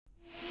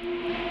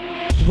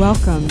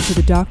Welcome to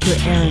the Dr.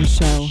 Aaron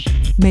Show.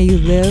 May you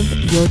live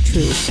your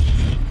truth.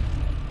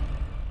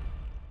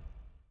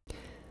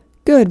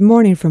 Good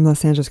morning from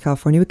Los Angeles,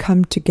 California. We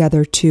come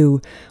together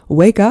to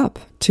wake up,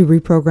 to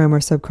reprogram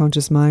our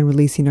subconscious mind,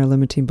 releasing our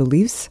limiting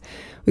beliefs.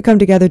 We come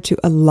together to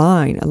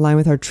align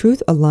with our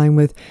truth, align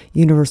with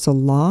universal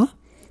law,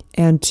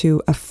 and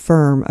to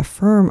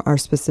affirm our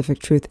specific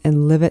truth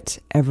and live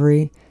it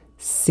every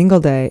single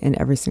day in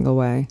every single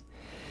way.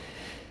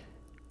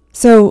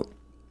 So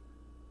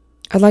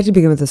I'd like to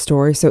begin with a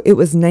story. So it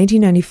was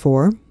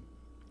 1994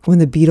 when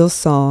the Beatles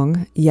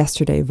song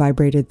Yesterday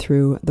vibrated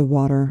through the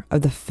water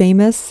of the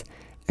famous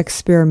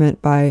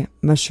experiment by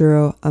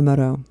Masahiro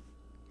Emoto.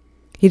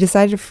 He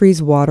decided to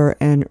freeze water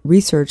and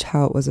research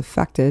how it was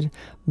affected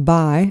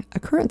by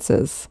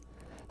occurrences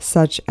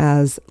such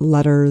as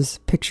letters,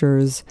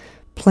 pictures,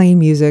 playing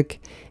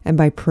music, and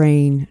by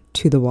praying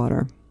to the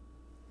water.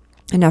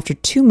 And after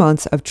 2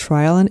 months of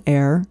trial and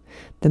error,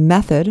 the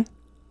method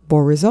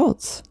bore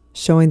results,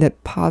 showing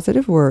that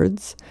positive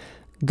words,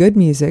 good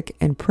music,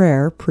 and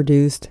prayer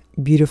produced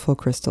beautiful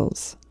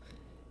crystals.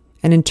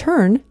 And in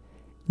turn,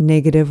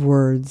 negative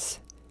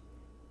words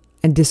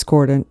and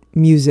discordant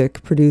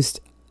music produced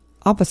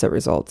opposite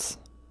results,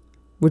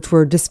 which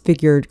were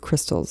disfigured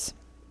crystals.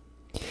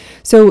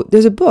 So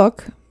there's a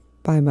book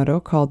by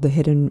Emoto called The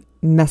Hidden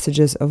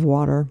Messages of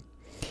Water,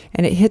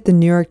 and it hit the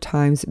New York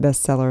Times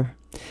bestseller,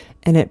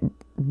 and it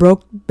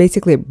broke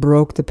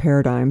the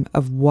paradigm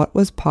of what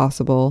was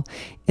possible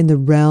in the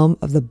realm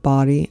of the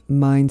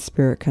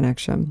body-mind-spirit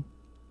connection.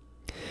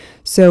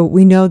 So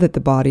we know that the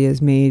body is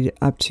made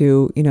up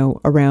to,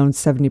 around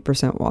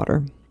 70%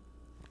 water.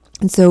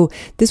 And so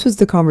this was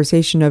the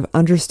conversation of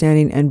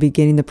understanding and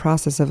beginning the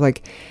process of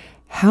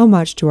how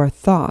much do our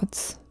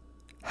thoughts,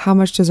 how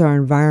much does our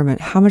environment,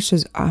 how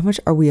much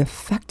are we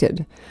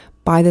affected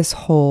by this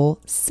whole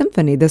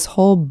symphony, this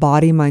whole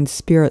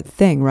body-mind-spirit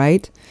thing,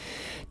 right?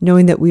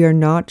 Knowing that we are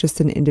not just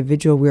an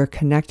individual, we are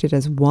connected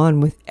as one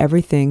with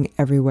everything,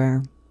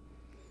 everywhere.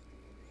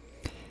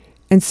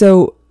 And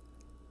so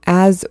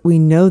as we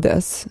know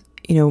this,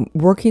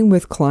 working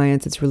with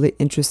clients, it's really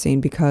interesting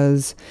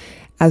because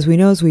as we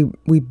know, as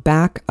we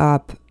back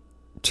up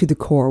to the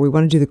core, we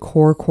want to do the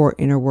core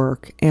inner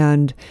work.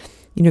 And,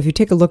 if you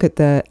take a look at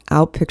the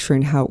out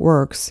picturing how it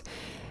works,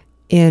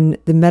 in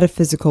the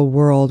metaphysical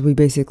world, we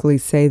basically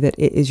say that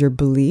it is your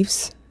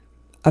beliefs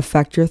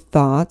affect your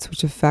thoughts,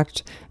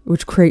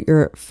 which create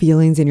your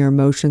feelings and your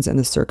emotions and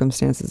the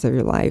circumstances of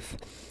your life.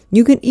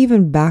 You can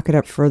even back it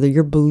up further.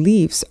 Your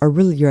beliefs are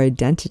really your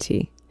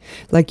identity.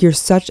 Like you're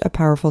such a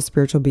powerful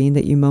spiritual being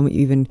that the moment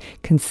you even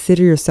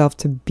consider yourself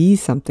to be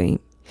something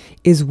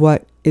is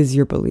what is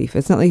your belief.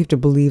 It's not like you have to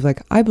believe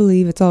I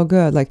believe it's all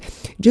good.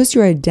 Just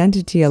your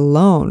identity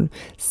alone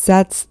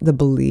sets the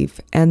belief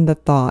and the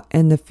thought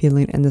and the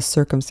feeling and the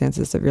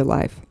circumstances of your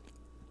life.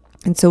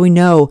 And so we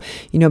know,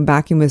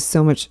 backing with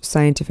so much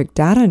scientific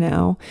data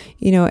now,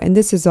 and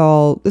this is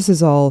all,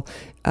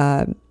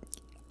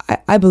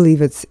 I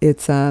believe it's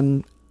what's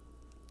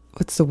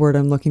the word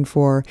I'm looking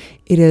for?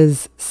 It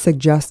is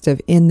suggestive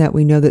in that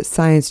we know that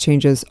science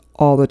changes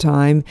all the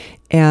time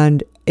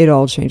and it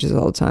all changes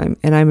all the time.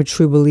 And I'm a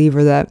true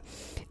believer that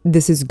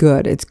this is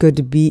good. It's good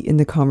to be in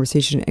the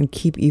conversation and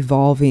keep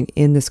evolving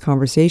in this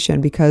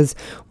conversation because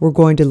we're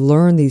going to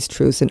learn these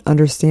truths and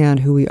understand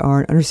who we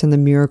are and understand the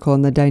miracle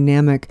and the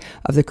dynamic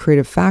of the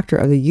creative factor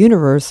of the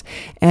universe.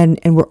 And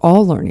we're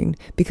all learning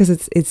because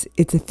it's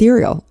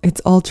ethereal.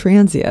 It's all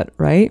transient,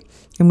 right?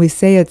 And we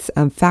say it's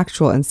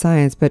factual and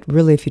science, but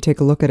really if you take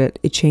a look at it,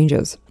 it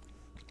changes.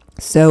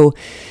 So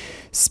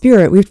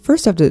spirit, we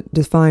first have to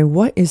define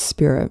what is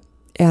spirit.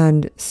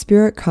 And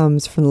spirit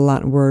comes from the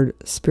Latin word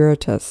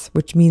spiritus,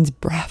 which means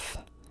breath.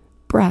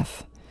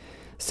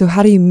 So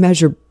how do you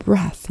measure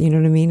breath? You know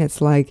what I mean? It's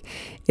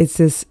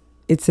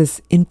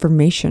this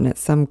information at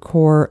some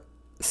core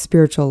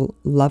spiritual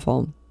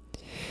level.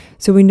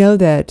 So we know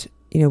that,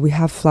 we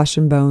have flesh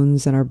and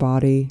bones in our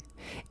body,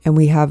 and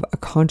we have a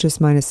conscious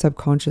mind, a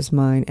subconscious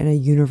mind, and a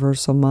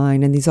universal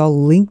mind. And these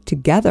all link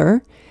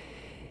together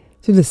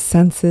through the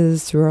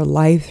senses, through our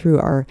life, through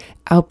our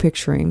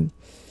outpicturing.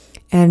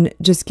 And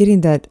just getting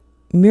that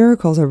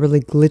miracles are really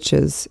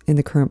glitches in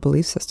the current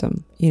belief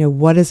system.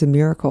 What is a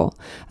miracle?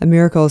 A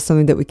miracle is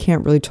something that we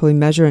can't really totally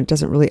measure and it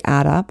doesn't really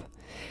add up.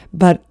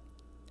 But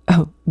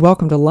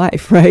welcome to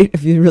life, right?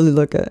 If you really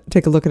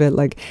take a look at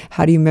it,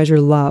 how do you measure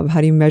love? How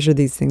do you measure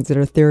these things that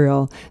are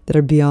ethereal, that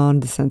are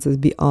beyond the senses,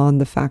 beyond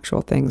the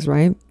factual things,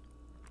 right?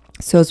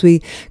 So as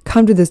we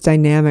come to this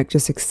dynamic,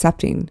 just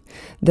accepting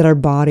that our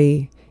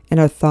body and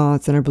our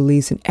thoughts and our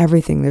beliefs and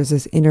everything, there's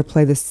this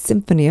interplay, this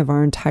symphony of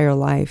our entire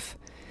life.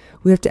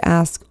 We have to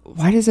ask,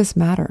 why does this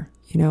matter?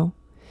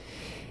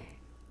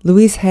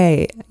 Louise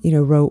Hay,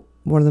 wrote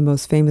one of the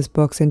most famous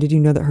books. And did you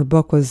know that her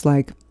book was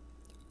a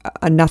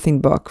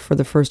nothing book for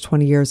the first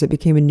 20 years? It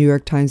became a New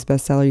York Times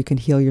bestseller, You Can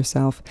Heal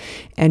Yourself.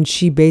 And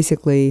she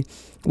basically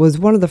was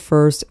one of the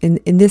first in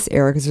this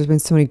era, because there's been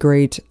so many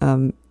great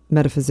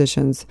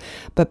metaphysicians,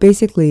 but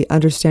basically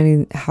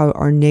understanding how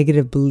our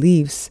negative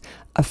beliefs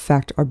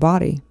affect our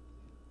body.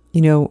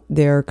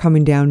 They're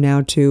coming down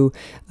now to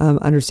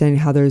understanding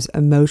how there's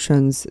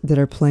emotions that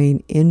are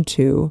playing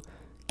into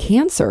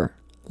cancer.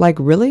 Like,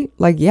 really?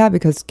 Like, yeah,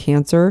 because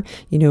cancer,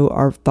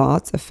 our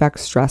thoughts affect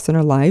stress in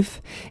our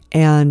life,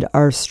 and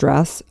our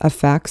stress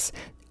affects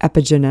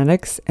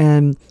epigenetics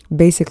and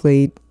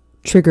basically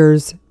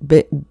triggers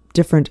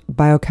different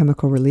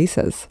biochemical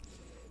releases.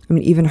 I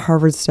mean, even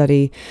Harvard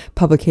study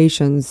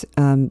publications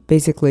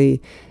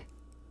basically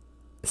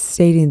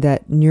stating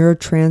that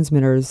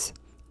neurotransmitters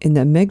in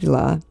the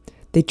amygdala,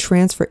 they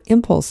transfer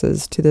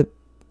impulses to the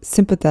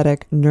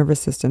sympathetic nervous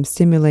system,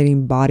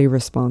 stimulating body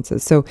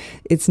responses. So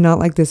it's not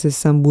like this is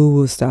some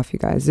woo-woo stuff, you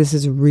guys. This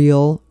is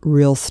real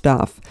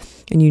stuff.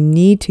 And you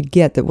need to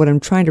get that. What I'm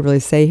trying to really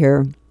say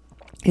here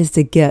is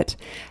to get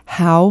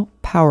how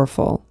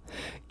powerful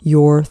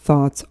your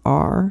thoughts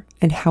are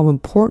and how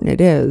important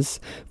it is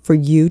for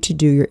you to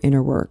do your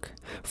inner work,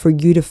 for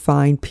you to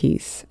find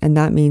peace. And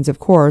that means, of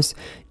course,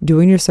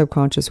 doing your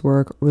subconscious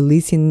work,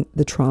 releasing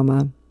the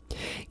trauma,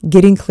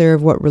 getting clear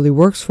of what really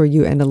works for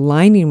you and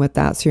aligning with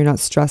that so you're not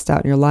stressed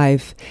out in your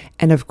life.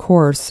 And of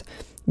course,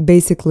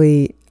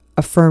 basically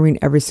affirming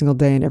every single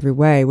day in every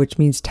way, which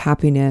means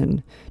tapping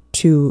in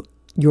to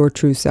your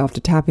true self, to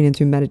tapping in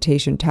through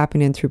meditation,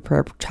 tapping in through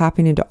prayer,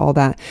 tapping into all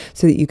that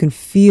so that you can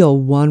feel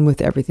one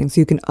with everything,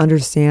 so you can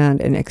understand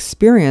and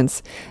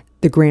experience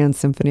the grand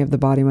symphony of the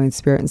body, mind,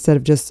 spirit instead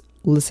of just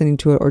listening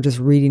to it or just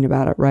reading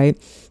about it, right?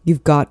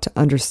 You've got to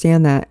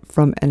understand that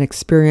from an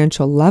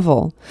experiential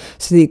level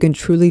so that you can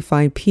truly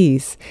find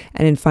peace.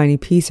 And in finding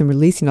peace and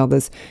releasing all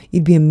this,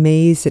 you'd be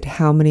amazed at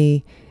how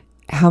many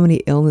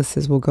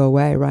illnesses will go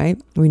away, right?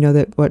 We know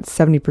that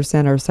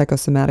 70% are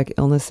psychosomatic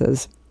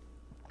illnesses,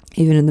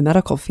 even in the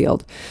medical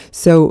field.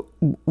 So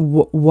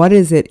what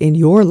is it in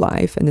your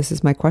life? And this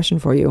is my question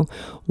for you.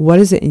 What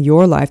is it in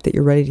your life that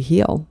you're ready to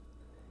heal?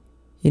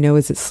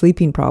 Is it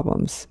sleeping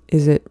problems?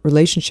 Is it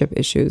relationship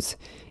issues?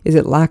 Is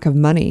it lack of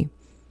money?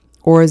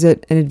 Or is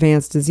it an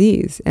advanced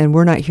disease? And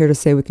we're not here to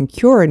say we can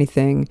cure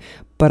anything,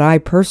 but I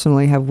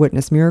personally have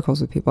witnessed miracles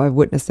with people. I've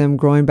witnessed them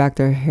growing back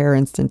their hair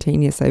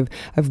instantaneous.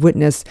 I've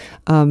witnessed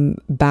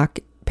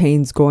back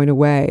pains going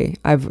away.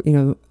 I've,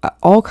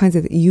 all kinds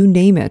of, you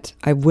name it,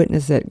 I've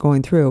witnessed it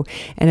going through.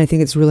 And I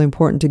think it's really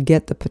important to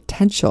get the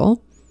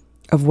potential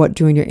of what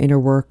doing your inner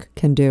work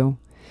can do.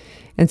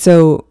 And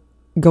so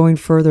going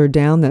further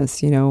down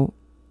this,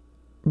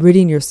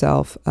 ridding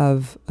yourself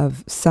of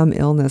some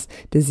illness,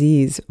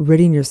 disease,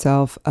 ridding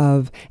yourself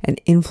of an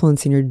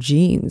influence in your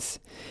genes.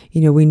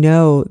 We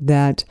know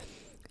that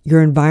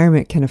your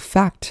environment can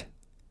affect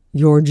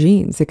your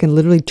genes. It can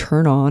literally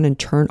turn on and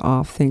turn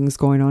off things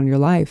going on in your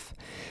life.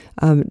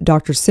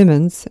 Dr.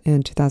 Simmons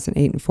in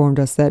 2008 informed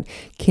us that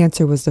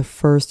cancer was the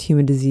first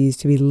human disease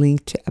to be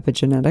linked to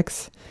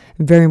epigenetics.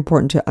 Very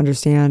important to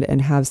understand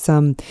and have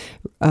some,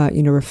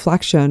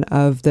 reflection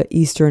of the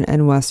Eastern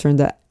and Western,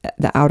 the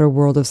outer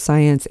world of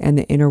science and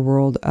the inner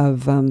world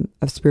of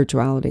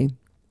spirituality.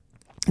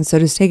 And so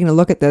just taking a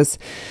look at this,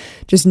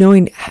 just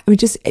knowing,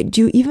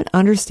 do you even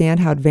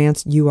understand how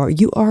advanced you are?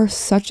 You are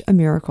such a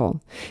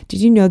miracle. Did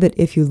you know that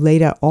if you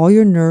laid out all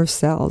your nerve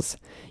cells,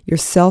 your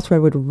cell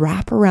thread would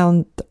wrap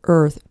around the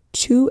earth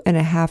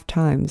 2.5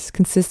 times,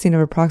 consisting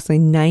of approximately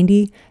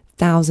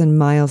 90,000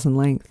 miles in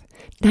length.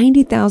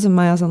 90,000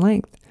 miles in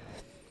length.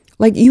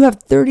 Like, you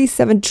have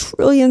 37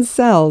 trillion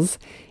cells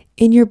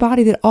in your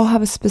body that all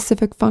have a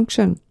specific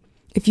function.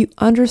 If you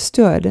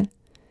understood,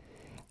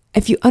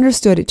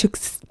 it took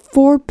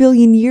 4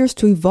 billion years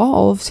to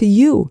evolve to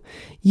you.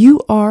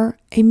 You are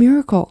a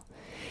miracle.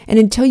 And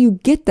until you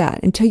get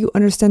that, until you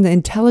understand the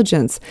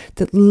intelligence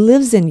that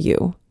lives in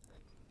you,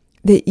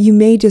 that you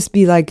may just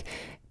be like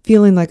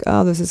feeling like,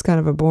 oh, this is kind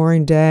of a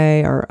boring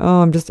day, or,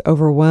 oh, I'm just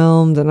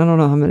overwhelmed and I don't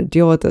know how I'm going to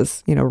deal with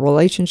this,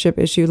 relationship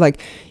issue. Like,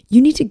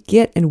 you need to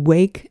get and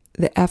wake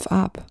the F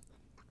up.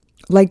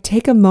 Like,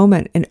 take a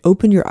moment and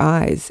open your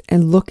eyes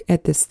and look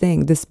at this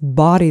thing, this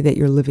body that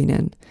you're living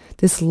in,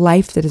 this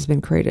life that has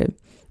been created.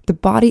 The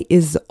body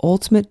is the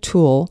ultimate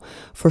tool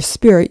for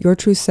spirit, your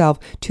true self,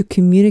 to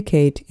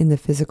communicate in the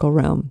physical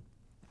realm.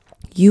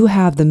 You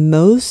have the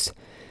most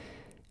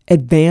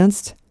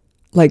advanced,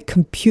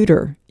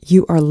 computer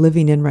you are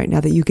living in right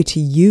now that you get to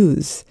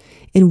use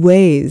in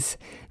ways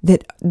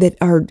that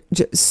are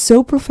just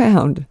so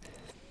profound.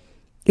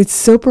 It's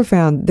so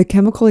profound. The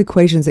chemical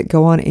equations that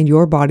go on in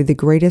your body, the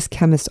greatest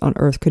chemist on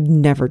earth could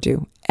never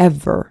do,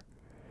 ever.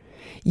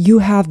 You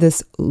have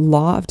this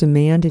law of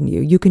demand in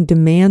you. You can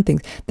demand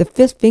things. The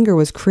fifth finger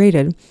was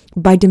created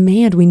by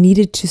demand. We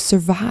needed to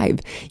survive.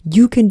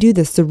 You can do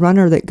this. The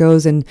runner that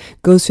goes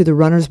through the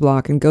runner's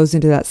block and goes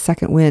into that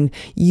second wind,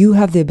 you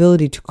have the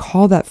ability to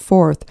call that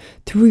forth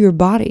through your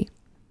body.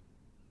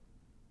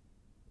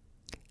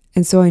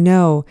 And so I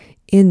know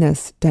in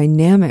this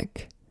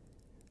dynamic,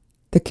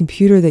 the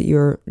computer that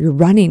you're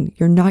running,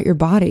 you're not your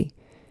body.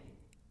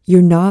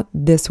 You're not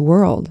this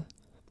world.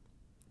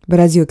 But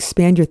as you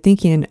expand your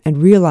thinking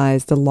and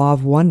realize the law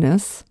of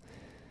oneness,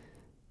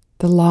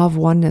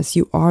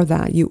 you are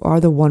that. You are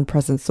the one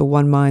presence, the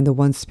one mind, the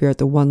one spirit,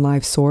 the one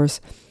life source,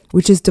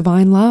 which is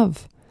divine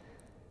love.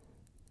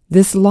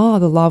 This law,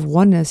 the law of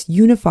oneness,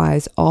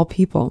 unifies all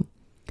people,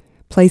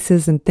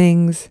 places, and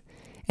things,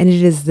 and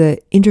it is the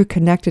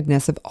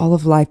interconnectedness of all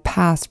of life,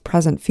 past,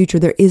 present, future.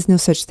 There is no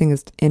such thing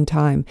as in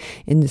time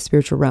in the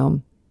spiritual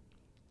realm.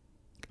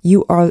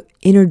 You are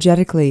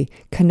energetically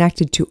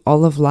connected to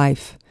all of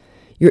life.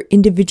 Your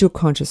individual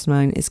conscious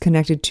mind is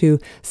connected to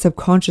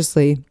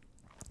subconsciously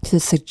to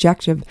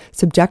the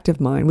subjective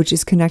mind, which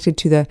is connected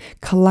to the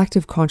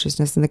collective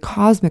consciousness and the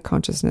cosmic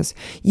consciousness.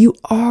 You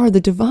are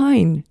the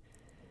divine.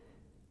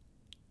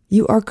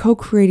 You are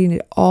co-creating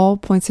at all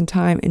points in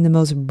time in the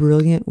most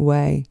brilliant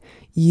way.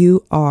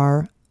 You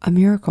are a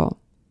miracle.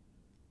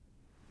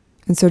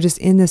 And so just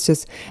in this,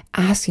 just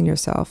asking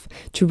yourself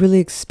to really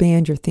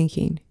expand your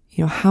thinking.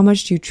 How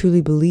much do you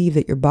truly believe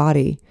that your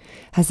body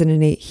has an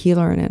innate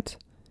healer in it?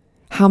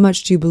 How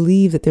much do you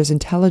believe that there's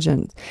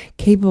intelligence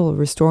capable of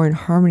restoring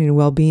harmony and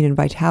well-being and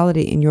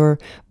vitality in your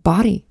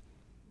body?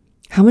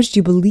 How much do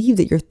you believe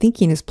that your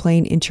thinking is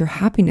playing into your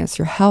happiness,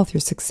 your health,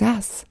 your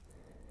success?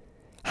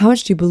 How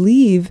much do you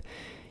believe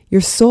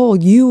your soul,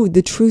 you,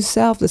 the true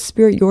self, the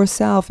spirit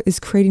yourself, is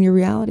creating your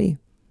reality?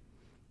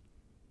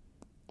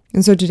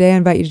 And so today I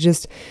invite you to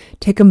just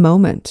take a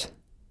moment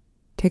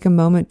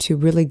to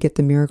really get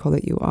the miracle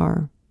that you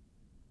are.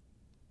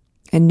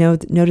 And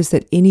notice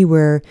that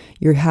anywhere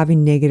you're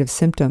having negative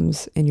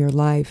symptoms in your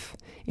life,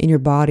 in your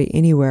body,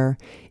 anywhere,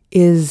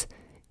 is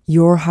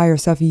your higher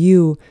self,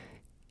 you,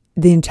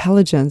 the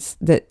intelligence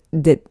that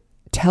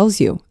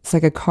tells you. It's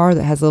like a car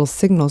that has little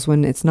signals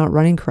when it's not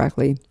running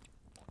correctly.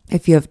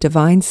 If you have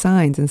divine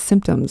signs and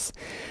symptoms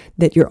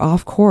that you're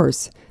off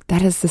course,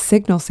 that is the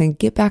signal saying,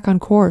 get back on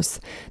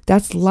course.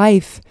 That's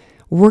life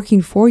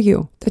working for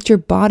you. That's your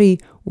body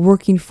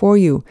working for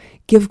you.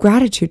 Give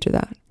gratitude to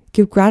that.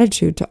 Give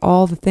gratitude to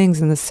all the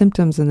things and the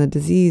symptoms and the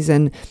disease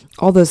and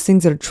all those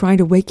things that are trying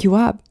to wake you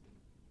up.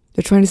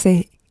 They're trying to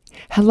say,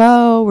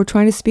 hello, we're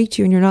trying to speak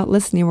to you and you're not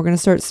listening. We're going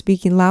to start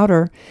speaking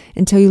louder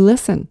until you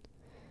listen.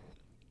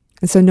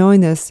 And so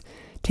knowing this,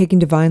 taking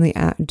divine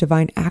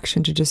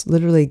action to just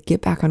literally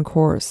get back on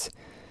course,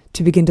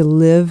 to begin to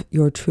live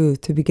your truth,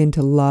 to begin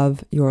to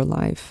love your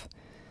life.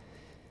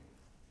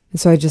 And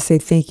so I just say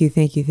thank you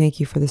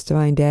for this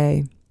divine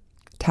day,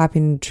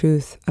 tapping into the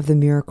truth of the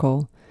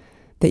miracle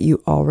that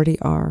you already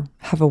are.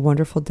 Have a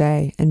wonderful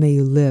day, and may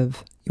you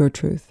live your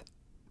truth.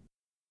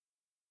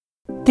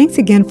 Thanks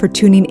again for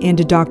tuning in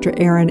to Dr.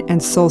 Erin and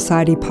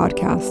Soulciety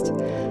podcast.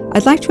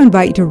 I'd like to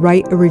invite you to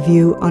write a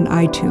review on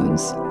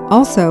iTunes.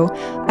 Also,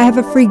 I have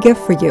a free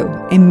gift for you,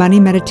 a money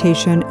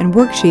meditation and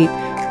worksheet,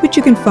 which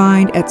you can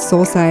find at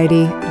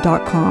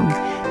soulciety.com.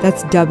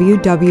 That's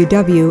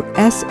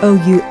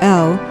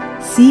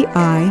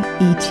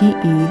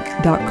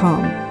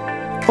www.soulciete.com.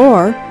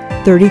 Or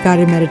 30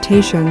 guided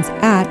meditations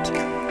at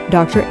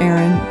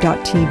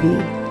drerin.tv.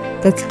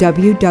 That's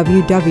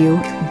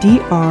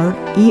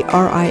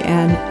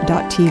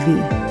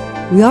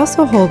www.drerin.tv. We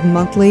also hold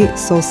monthly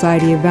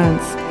Soulciety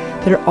events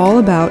that are all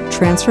about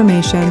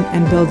transformation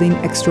and building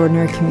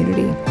extraordinary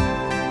community.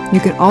 You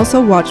can also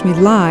watch me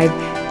live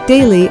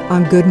daily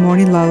on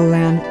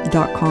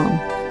goodmorninglalaland.com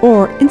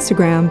or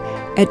Instagram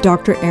at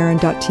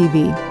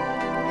drerin.tv.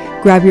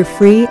 Grab your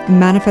free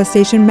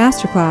manifestation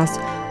masterclass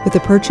with the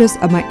purchase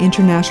of my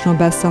international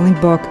best-selling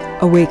book,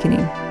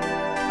 Awakening,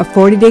 a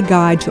 40-day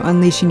guide to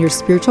unleashing your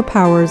spiritual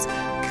powers,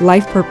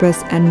 life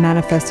purpose, and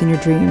manifesting your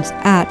dreams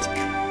at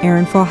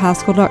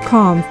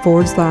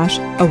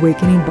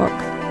erinfallhaskell.com/awakening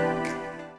book.